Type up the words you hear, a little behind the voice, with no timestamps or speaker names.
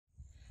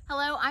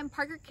Hello, I'm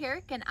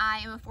Karrick and I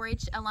am a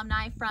 4-H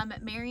alumni from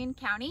Marion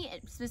County,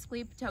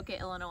 specifically Patoka,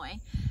 Illinois.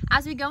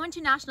 As we go into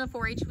National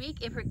 4-H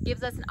Week, it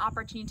gives us an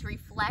opportunity to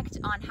reflect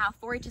on how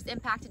 4-H has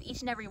impacted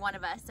each and every one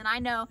of us. And I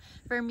know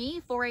for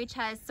me, 4-H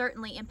has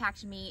certainly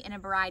impacted me in a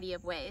variety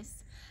of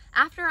ways.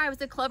 After I was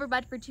a Clover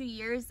Bud for 2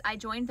 years, I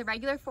joined the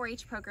regular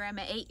 4-H program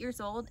at 8 years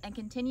old and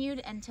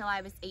continued until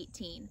I was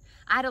 18.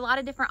 I had a lot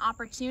of different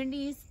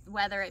opportunities,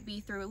 whether it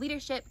be through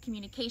leadership,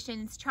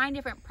 communications, trying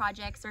different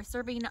projects, or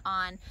serving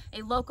on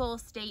a local,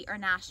 state, or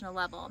national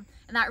level.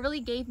 And that really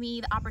gave me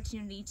the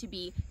opportunity to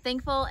be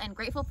thankful and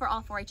grateful for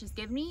all 4-H has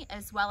given me,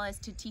 as well as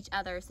to teach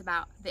others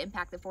about the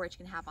impact that 4-H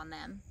can have on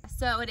them.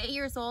 So at 8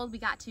 years old, we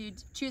got to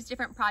choose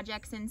different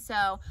projects. And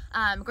so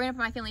growing up on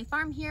my family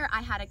farm here,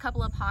 I had a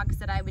couple of hogs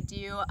that I would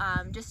do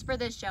just for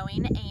the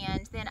showing,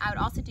 and then I would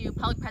also do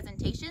public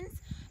presentations,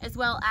 as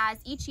well as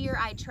each year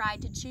I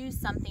tried to choose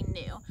something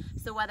new.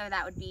 So whether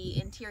that would be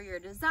interior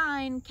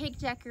design, cake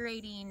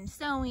decorating,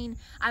 sewing,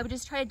 I would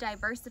just try to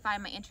diversify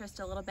my interest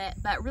a little bit,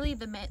 but really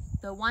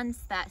the ones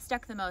that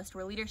stuck the most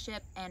were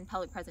leadership and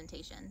public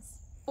presentations.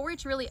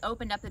 4-H really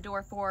opened up the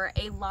door for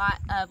a lot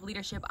of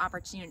leadership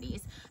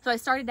opportunities. So I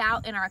started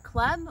out in our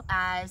club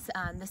as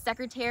the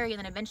secretary and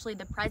then eventually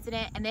the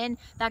president, and then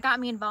that got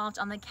me involved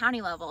on the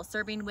county level,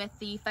 serving with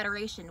the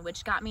federation,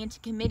 which got me into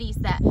committees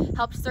that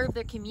helped serve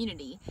their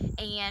community.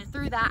 And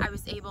through that, I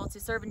was able to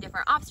serve in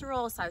different officer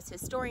roles. So I was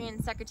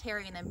historian,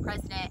 secretary, and then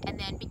president. And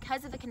then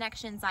because of the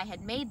connections I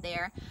had made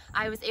there,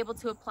 I was able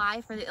to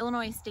apply for the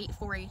Illinois State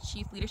 4-H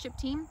Youth Leadership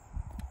Team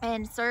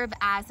and serve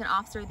as an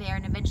officer there,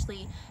 and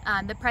eventually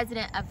the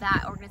president of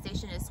that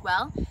organization as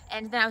well.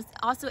 And then I was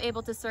also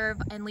able to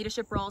serve in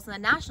leadership roles on the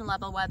national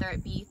level, whether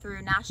it be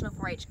through National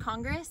 4-H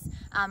Congress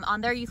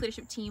on their youth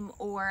leadership team,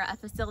 or a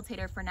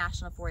facilitator for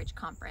National 4-H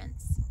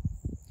Conference.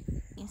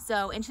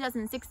 So in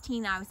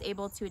 2016, I was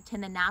able to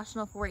attend the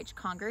National 4-H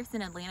Congress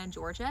in Atlanta,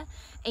 Georgia.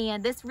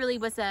 And this really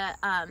was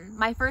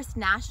my first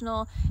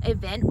national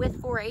event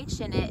with 4-H,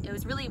 and it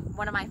was really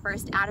one of my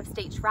first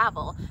out-of-state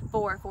travel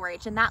for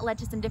 4-H, and that led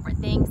to some different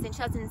things. In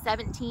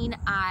 2017,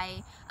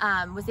 I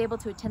was able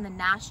to attend the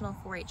National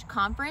 4-H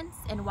Conference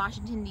in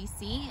Washington,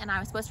 D.C., and I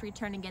was supposed to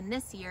return again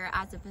this year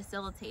as a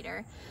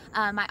facilitator.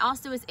 I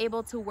also was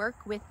able to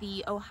work with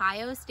the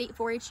Ohio State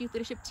 4-H Youth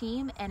Leadership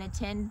Team and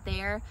attend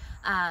their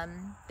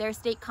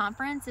state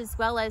conference, as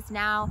well as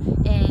now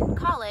in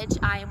college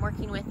I am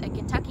working with a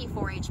Kentucky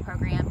 4-H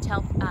program to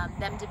help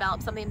them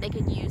develop something they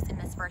could use in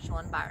this virtual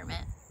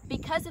environment.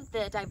 Because of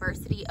the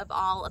diversity of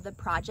all of the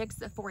projects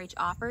that 4-H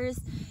offers,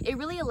 it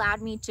really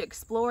allowed me to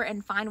explore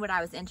and find what I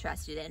was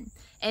interested in.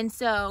 And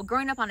so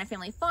growing up on a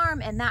family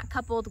farm, and that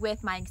coupled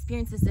with my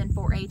experiences in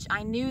 4-H,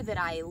 I knew that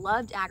I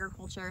loved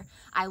agriculture.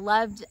 I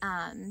loved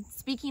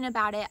speaking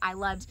about it. I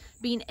loved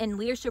being in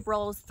leadership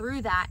roles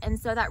through that. And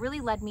so that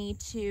really led me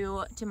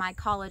to my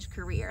college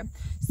career.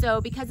 So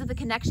because of the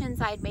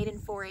connections I had made in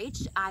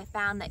 4-H, I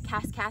found that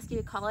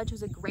Kaskaskia College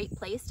was a great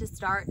place to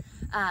start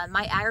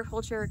my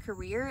agriculture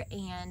career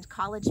and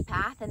college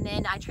path. And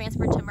then I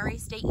transferred to Murray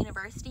State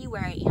University,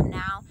 where I am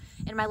now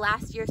in my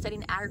last year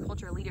studying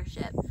agriculture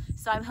leadership.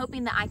 So I'm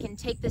hoping that I can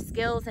take the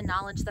skills and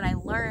knowledge that I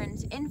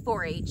learned in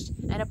 4-H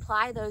and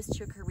apply those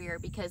to a career,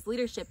 because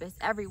leadership is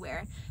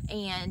everywhere,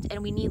 and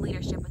we need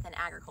leadership within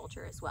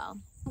agriculture as well.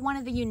 One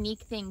of the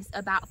unique things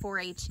about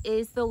 4-H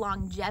is the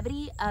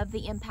longevity of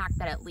the impact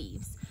that it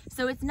leaves.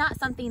 So it's not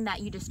something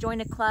that you just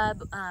join a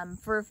club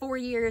for 4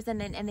 years and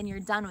then you're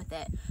done with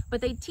it. But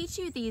they teach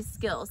you these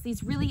skills,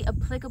 these really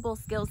applicable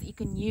skills that you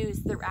can use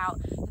throughout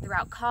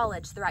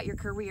college, throughout your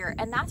career.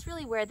 And that's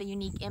really where the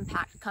unique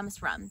impact comes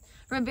from.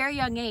 From a very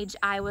young age,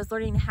 I was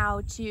learning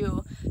how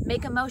to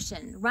make a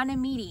motion, run a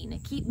meeting,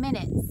 keep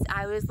minutes.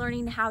 I was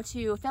learning how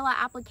to fill out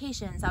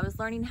applications. I was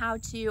learning how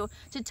to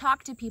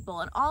talk to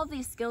people. And all of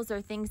these skills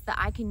are things that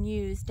I can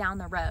use down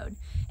the road.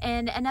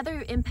 And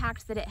another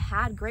impact that it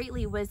had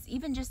greatly was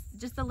even just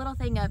a little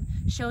thing of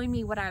showing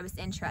me what I was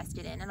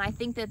interested in. And I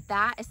think that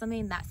that is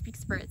something that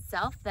speaks for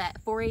itself,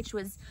 that 4-H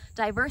was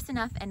diverse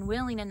enough and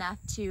willing enough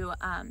to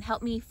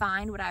help me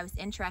find what I was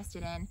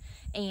interested in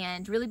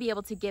and really be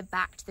able to give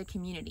back to the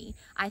community.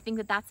 I think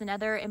that that's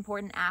another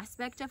important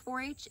aspect of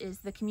 4-H, is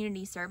the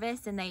community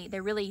service, and they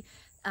really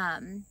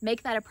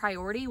make that a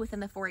priority within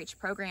the 4-H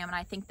program. And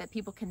I think that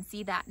people can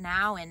see that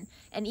now, and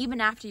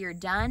even after you're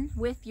done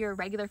with your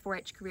regular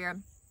 4-H career,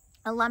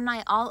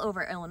 alumni all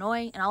over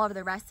Illinois and all over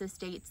the rest of the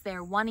states,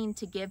 they're wanting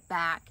to give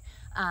back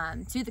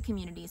to the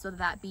communities, whether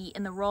that be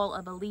in the role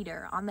of a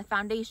leader on the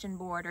foundation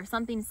board or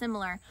something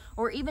similar,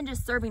 or even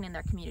just serving in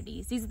their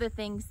communities. These are the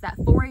things that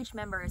 4-H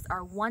members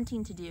are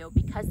wanting to do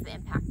because of the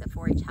impact that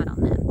 4-H had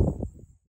on them.